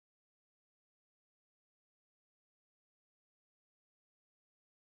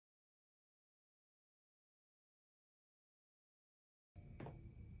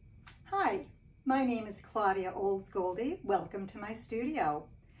Hi, my name is Claudia Olds Goldie. Welcome to my studio.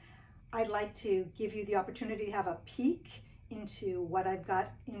 I'd like to give you the opportunity to have a peek into what I've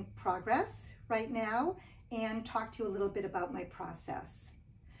got in progress right now and talk to you a little bit about my process.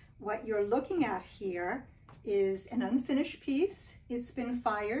 What you're looking at here is an unfinished piece. It's been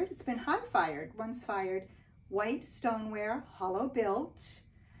fired, it's been hot fired, once fired, white stoneware, hollow built.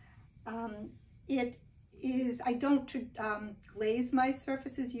 I don't glaze my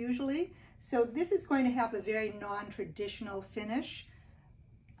surfaces usually, so this is going to have a very non-traditional finish.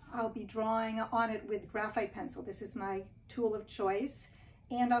 I'll be drawing on it with graphite pencil. This is my tool of choice,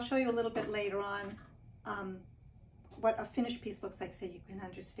 and I'll show you a little bit later on what a finished piece looks like so you can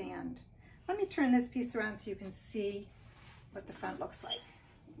understand. Let me turn this piece around so you can see what the front looks like.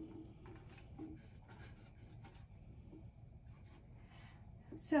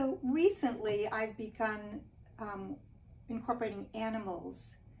 So recently I've begun incorporating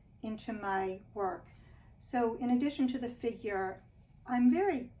animals into my work. So in addition to the figure, I'm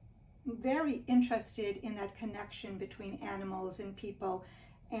very interested in that connection between animals and people,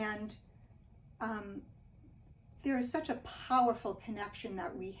 and there is such a powerful connection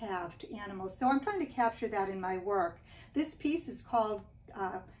that we have to animals. So I'm trying to capture that in my work. This piece is called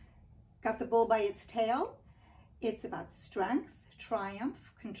Got the Bull by Its Tail. It's about strength,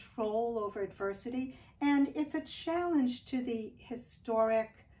 triumph, control over adversity, and it's a challenge to the historic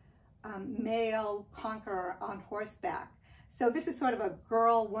male conqueror on horseback. So this is sort of a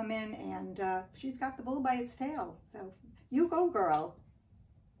girl woman, and she's got the bull by its tail. So you go, girl.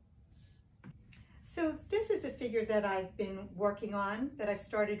 So this is a figure that I've been working on, that I've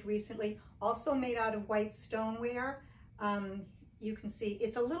started recently, also made out of white stoneware. You can see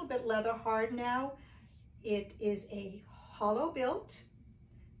it's a little bit leather hard now. It is a hollow built,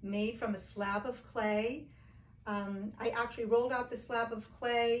 made from a slab of clay. I actually rolled out the slab of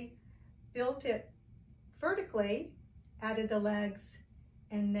clay, built it vertically, added the legs,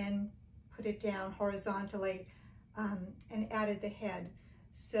 and then put it down horizontally and added the head.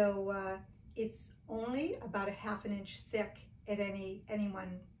 So it's only about a ½ inch thick at any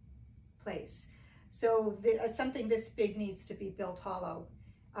one place. So something this big needs to be built hollow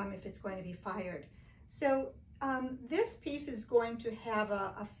if it's going to be fired. So this piece is going to have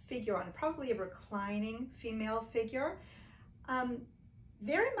a figure on it, probably a reclining female figure.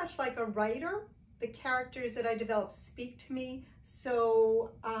 Very much like a writer, the characters that I develop speak to me.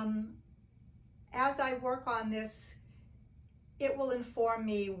 So as I work on this, it will inform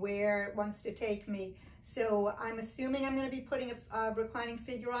me where it wants to take me. So I'm assuming I'm going to be putting a reclining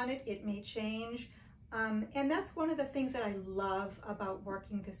figure on it. It may change. And that's one of the things that I love about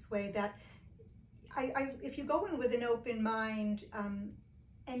working this way, that if you go in with an open mind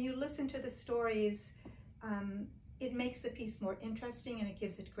and you listen to the stories, it makes the piece more interesting and it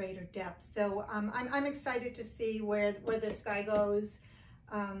gives it greater depth. So I'm excited to see where this guy goes,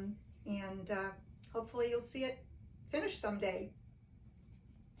 and hopefully you'll see it finished someday.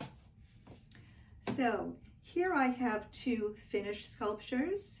 So here I have two finished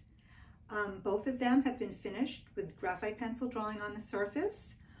sculptures. Both of them have been finished with graphite pencil drawing on the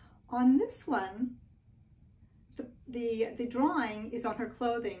surface. On this one, the drawing is on her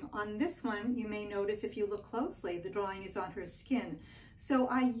clothing. On this one, you may notice if you look closely, the drawing is on her skin. So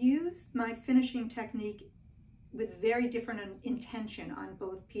I used my finishing technique with very different intention on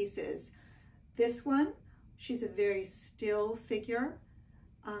both pieces. This one, she's a very still figure,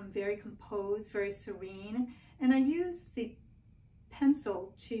 very composed, very serene, and I used the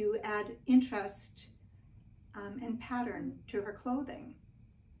pencil to add interest and pattern to her clothing.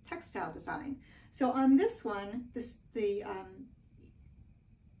 Textile design. So on this one, the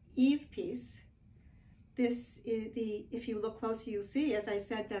Eve piece, this is if you look closely, you'll see, as I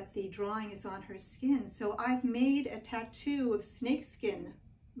said, that the drawing is on her skin. So I've made a tattoo of snakeskin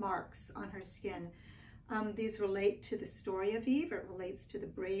marks on her skin. These relate to the story of Eve. It relates to the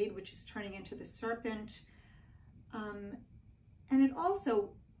braid, which is turning into the serpent. And it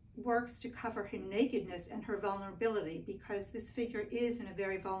also works to cover her nakedness and her vulnerability, because this figure is in a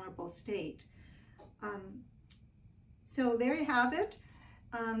very vulnerable state. So there you have it.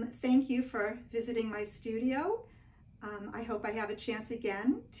 Thank you for visiting my studio. I hope I have a chance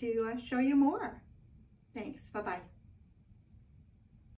again to show you more. Thanks. Bye-bye.